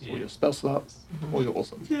points, Yeah. all your spell slots, all your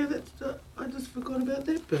awesome. Yeah, that's. I just forgot about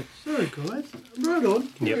that bit. Sorry, guys. Right on.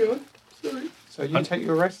 Carry on. Sorry. So you take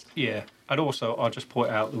your rest. Yeah, and also I'll just point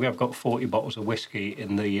out that we have got 40 bottles of whiskey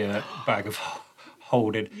in the bag of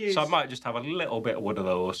holding, Yes. so I might just have a little bit of one of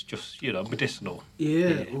those, just, you know, medicinal. Yeah.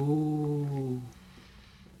 Yeah. Ooh.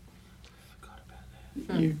 Forgot about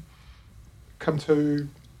that. You come to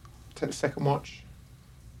take the second watch,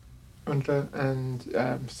 Undra, and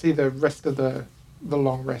see the rest of the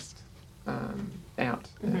long rest out.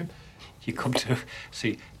 Mhm. You come to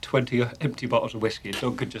see 20 empty bottles of whiskey and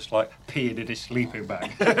Duncan just like peeing in his sleeping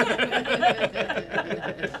bag.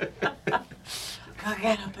 Gotta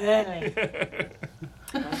get up early.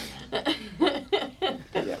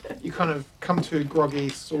 Yeah, you kind of come to groggy,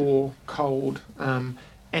 sore, cold, and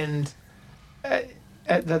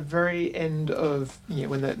at the very end of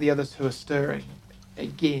when the other two are stirring,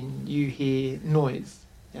 again you hear noise,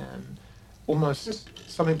 almost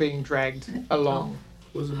something being dragged along.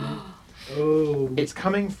 Wasn't it? Oh. It's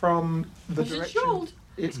coming from the Was it direction. short?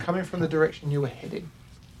 It's coming from the direction you were heading.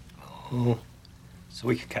 Oh, so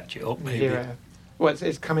we could catch it up You maybe. hear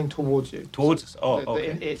it's coming towards you. Towards us? Oh,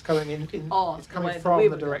 okay. It's coming in. Oh, it's the coming way from we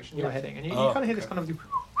the were direction you were going. heading, and you Oh, kind of hear this okay. kind of.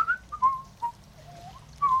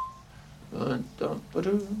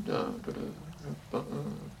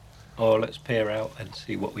 Oh, let's peer out and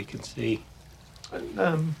see what we can see.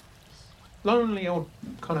 Lonely old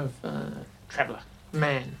kind of traveller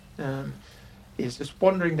man is just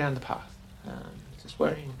wandering down the path, just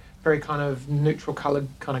wearing very kind of neutral coloured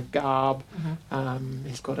kind of garb.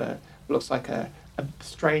 He's got looks like a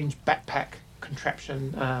strange backpack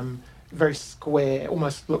contraption, very square,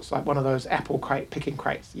 almost looks like one of those apple picking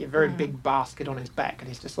crates. Yeah, very big basket on his back, and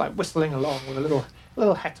he's just like whistling along with a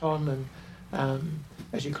little hat on, and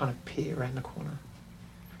as you kind of peer around the corner.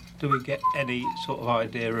 Do we get any sort of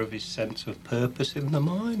idea of his sense of purpose in the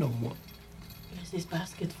mine, or what? Is this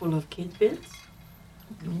basket full of kid bits?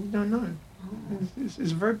 You don't know.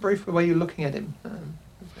 It's very brief the way you're looking at him.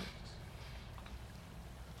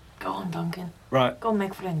 Go on, Duncan. Right, Go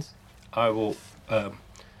make friends. I will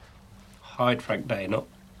hide Frank Daeghnut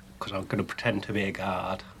because I'm going to pretend to be a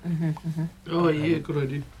guard, Oh, yeah, good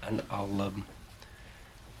idea. and I'll. Do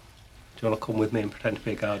you want to come with me and pretend to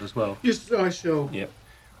be a guard as well? Yes, I shall. Yep.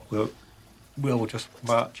 We'll just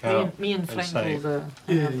march out Me and Frank say, will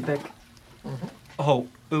Yeah. have back. "Oh,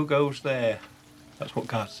 who goes there?" That's what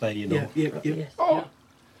guards say, you know. Yeah. Yes. Oh,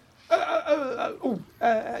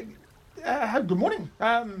 good morning.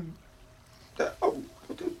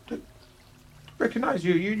 Recognize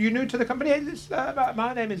you. You new to the company?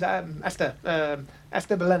 My name is Asta.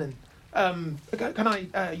 Asta Belenin. Can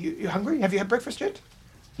I? You hungry? Have you had breakfast yet?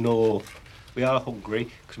 No, we are hungry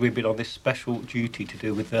because we've been on this special duty to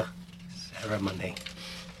do with the ceremony.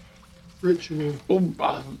 Ritual.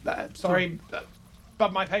 Oh, sorry,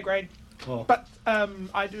 above my pay grade. Oh, But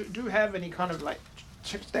I do have any kind of like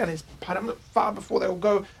chips down his pipe. I'm not far before they all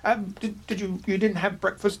go. Did you didn't have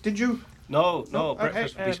breakfast? Did you? no, Okay.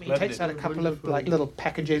 breakfast would be He takes splendid. out a couple of like little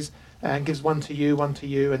packages and gives one to you,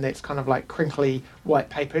 and it's kind of like crinkly white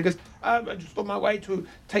paper. He goes, I'm just on my way to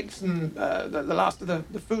take some the last of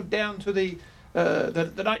the food down to the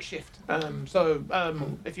night shift.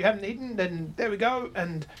 If you haven't eaten, then there we go.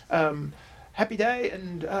 And happy day.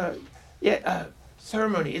 And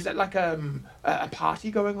ceremony. Is that like a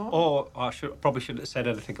party going on? Or I probably shouldn't have said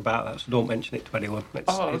anything about that, so don't mention it to anyone. It's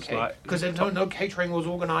Okay. Because no catering was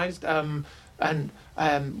organised, and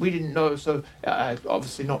we didn't know, so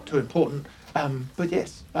obviously not too important. But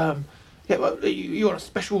yes, Well, you on a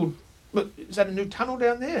special? Is that a new tunnel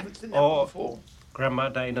down there? I haven't seen that one before. Grandma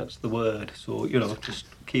Daegnut's the word, so just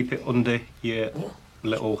keep it under your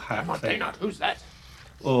little hat Grandma thing. Daeghnut, who's that?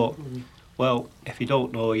 Or, well, if you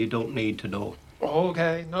don't know, you don't need to know.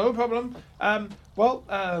 Okay, no problem.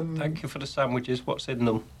 Thank you for the sandwiches. What's in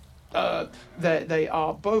them? They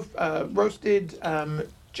are both roasted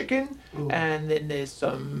chicken, Ooh. and then there's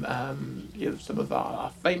some some of our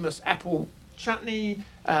famous apple chutney,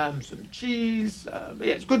 some cheese.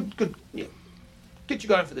 It's good. Yeah, get you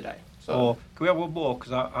going for the day. So. Or can we have one more?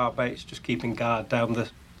 Because our mate's just keeping guard down the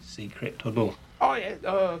secret tunnel. Oh yeah.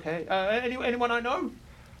 Oh okay. Anyone I know?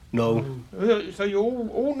 No. So you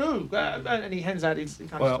all knew, and he hands out his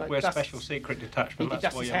kind Well, of like we're a dusts- special secret He detachment. That's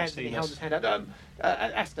dusts why his you haven't hands and he seen held us. his hand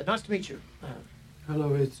out. Asta, nice to meet you.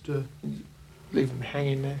 Hello, Esther. Leave him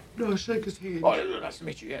hanging there. No, shake his hand. Oh, nice to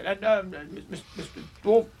meet you. Yeah, and Mr.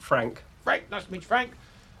 Dwarf, Frank. Frank, nice to meet you, Frank.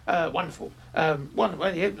 Wonderful.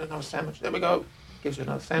 Well, yeah, another sandwich. There we go. Gives you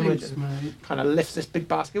another sandwich Thanks, and mate. kind of lifts this big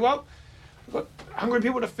basket. Well, we've got hungry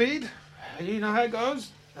people to feed. You know how it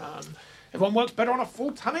goes. Everyone works better on a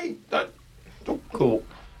full tummy. Cool.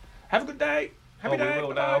 Have a good day. Happy day. We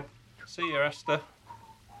will Bye-bye. now. See you, Esther.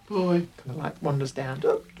 Boy, Kind of like wanders down.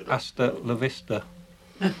 Hasta la vista.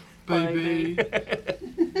 baby.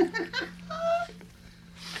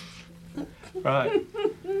 Right.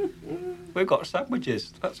 We've got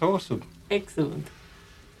sandwiches. That's awesome. Excellent.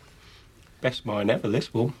 Best mine ever,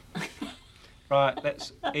 this one. Right,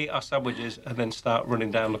 let's eat our sandwiches and then start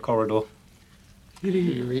running down the corridor.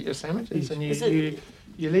 You eat your sandwiches and Is it-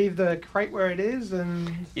 you leave the crate where it is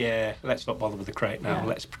and Yeah, let's not bother with the crate now. Yeah.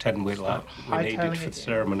 Let's pretend we Start need hightailing it for it, the yeah.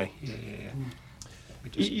 ceremony. Yeah. We you,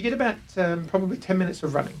 just, you get about probably 10 minutes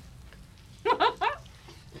of running.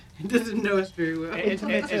 He doesn't know us very well. It is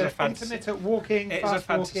a fancy- intermittent walking, it's a fast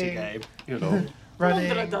fantasy walking, game, Wonder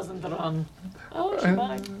running. doesn't run. Oh, she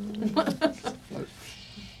might.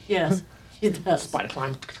 Yes, she does. Spider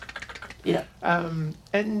climb. Yeah.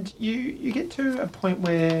 And you get to a point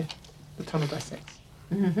where the tunnel dissects.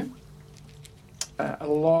 Mm-hmm. A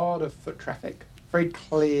lot of foot traffic. Very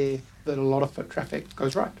clear that a lot of foot traffic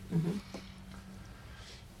goes right. Mm-hmm.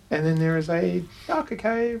 And then there is a darker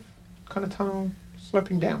cave, kind of tunnel,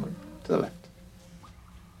 sloping downward to the left.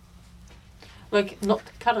 Like, not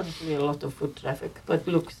currently a lot of foot traffic, but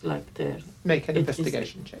looks like there. Make an It is-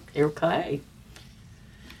 investigation check. Okay.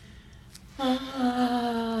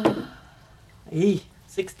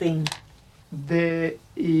 16. There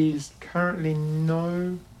is currently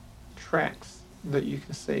no tracks that you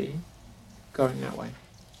can see going that way.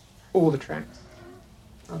 All the tracks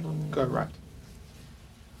I don't go know. right.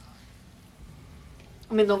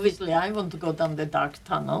 I mean, obviously, I want to go down the dark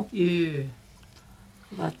tunnel, Yeah.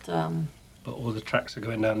 but but all the tracks are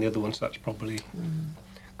going down the other one, so that's probably...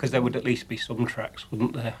 Because there would at least be some tracks,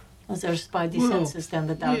 wouldn't there? as there spidey Well, senses down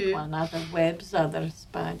the dark yeah. one, other webs, other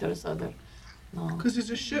spiders, other. No. Because it's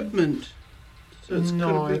a shipment. So it's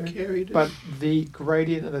No, got to be carried. But the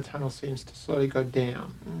gradient of the tunnel seems to slowly go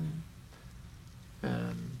down.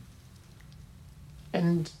 Mm.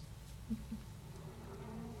 And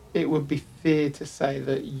it would be fair to say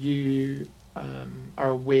that you are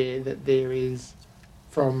aware that there is,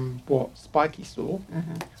 from what Spikey saw,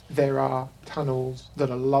 there are tunnels that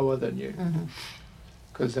are lower than you.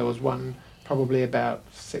 Because there was one probably about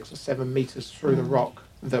 6 or 7 meters through the rock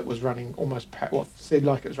that was running almost, seemed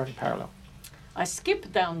like it was running parallel. I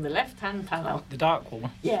skip down the left-hand tunnel. The dark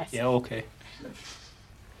one? Yes. Yeah, okay.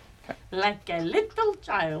 Like a little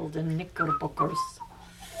child in knickerbockers.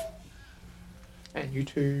 And you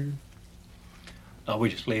two... No, we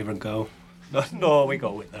just leave her and go. No, we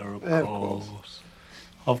go with her, of course.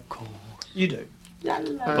 Of course. You do. La,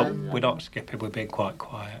 la, But la. we're not skipping, we're being quite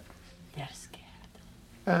quiet. They're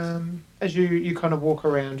scared. As you kind of walk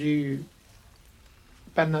around, you...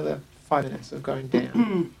 About another 5 minutes of going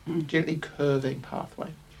down, gently curving pathway.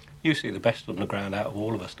 You see the best underground out of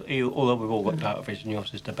all of us. Although we've all got dark vision,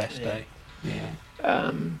 yours is the best, eh? Yeah.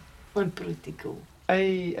 I'm pretty cool.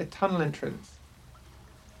 A tunnel entrance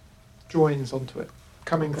joins onto it,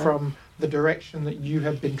 coming from the direction that you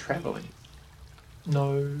have been travelling.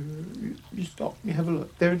 No, you stop, you have a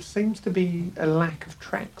look. There seems to be a lack of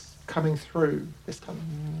tracks coming through this tunnel.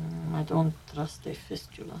 I don't trust a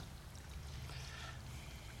fistula.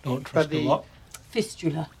 Don't trust a lot.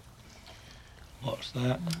 Fistula. What's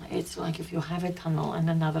that? It's like if you have a tunnel and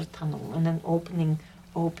another tunnel and an opening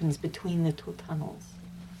opens between the two tunnels.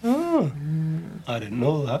 Oh, I didn't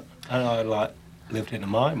know that. And I lived in a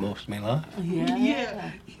mine most of my life. Yeah.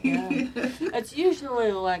 It's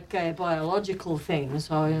usually like a biological thing,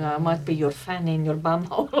 so it might be your fanny in your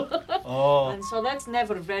bumhole. Oh. And so that's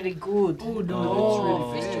never very good. Oh, no,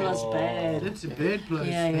 Oh. that's really Fistula's bad. That's a bad place.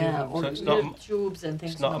 Yeah. Or So it's not- milk tubes and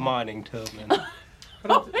things It's not a like mining term then.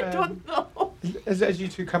 Oh, I don't know. As you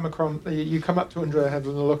two come across, you come up to Andrea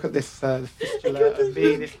having a look at this fistula and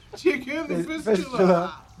being this Check out the This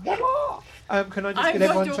fistula. can I just I'm get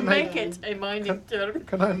everyone going to make it a mining term.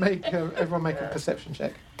 Can I make everyone make a perception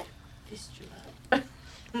check? Fistula.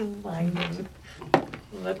 Mining.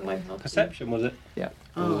 That might not Perception, was it?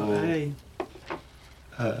 Oh, hey.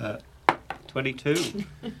 22. be.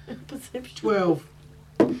 Perception. 12.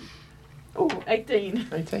 Oh, 18.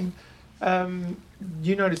 18.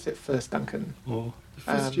 You notice it first, Duncan, Oh. The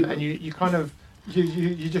fistula. and you kind of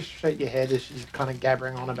you just shake your head as she's kind of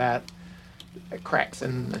gabbering on about cracks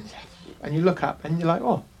and you look up and you're like,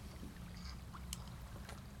 oh,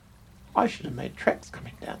 I should have made tracks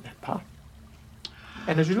coming down that path.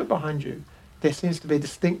 And as you look behind you, there seems to be a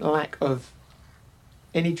distinct lack of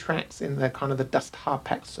any tracks in the kind of the dust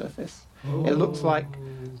hard-packed surface. It looks like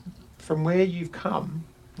from where you've come,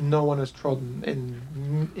 no one has trodden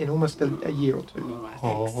in almost a year or two.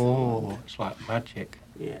 Oh, it's like magic.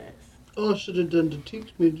 Yes. Oh, I should have done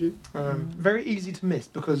detect magic. Very easy to miss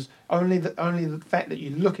because only the fact that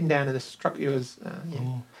you're looking down and it struck you as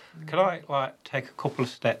Oh. Can I take a couple of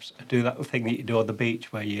steps and do that thing that you do on the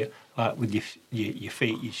beach where you with your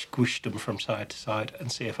feet you squish them from side to side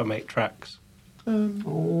and see if I make tracks?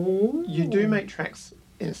 You do make tracks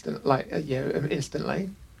instantly,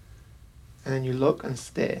 and then you look and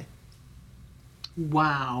stare,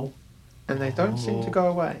 Wow. and they don't seem to go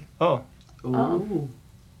away. Oh, Oh.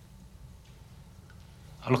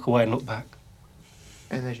 I look away and look back.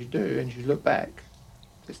 And as you do, and you look back,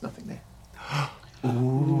 there's nothing there.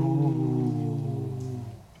 Ooh,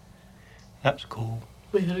 that's cool.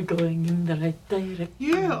 We're going in the right direction.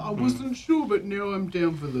 Yeah, I wasn't sure, but now I'm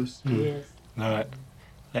down for this. Yes. Right,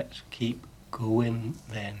 let's keep going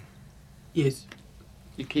then. Yes.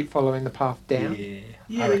 You keep following the path down. Yeah,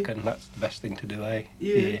 Yeah. I reckon that's the best thing to do, eh?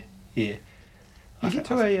 Yeah. Yeah. You get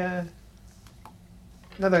to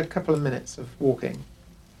another couple of minutes of walking,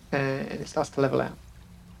 and it starts to level out.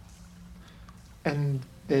 And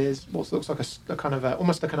there's what looks like a kind of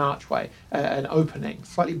almost like an archway, an opening,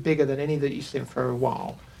 slightly bigger than any that you've seen for a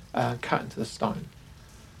while, cut into the stone.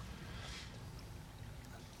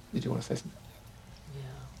 Did you want to say something? Yeah.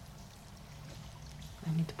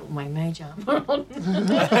 I need to put my mage armor on.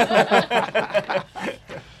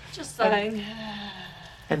 Just saying.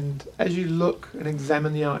 And as you look and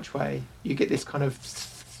examine the archway, you get this kind of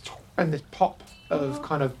and this pop of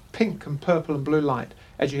kind of pink and purple and blue light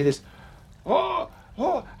as you hear this, oh,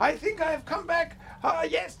 I think I have come back.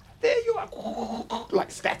 Yes, there you are. Like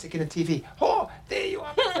static in a TV. Oh, there you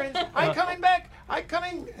are, my friends. I'm coming back. I'm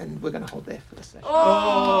coming. And we're going to hold there for the session.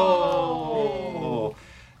 Oh!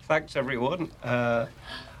 Thanks, everyone.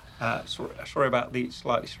 Sorry about the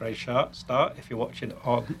slightly strange start. If you're watching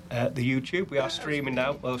on the YouTube, we are streaming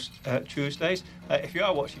now most Tuesdays. If you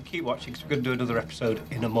are watching, keep watching because we're going to do another episode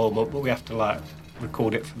in a moment, but we have to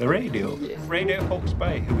record it for the radio. Yeah. Radio Hawke's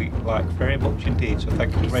Bay, who we like very much indeed. So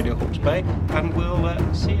thank you to Radio Hawke's Bay, and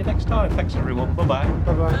we'll see you next time. Thanks, everyone. Bye bye.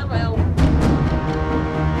 Bye-bye. Farewell.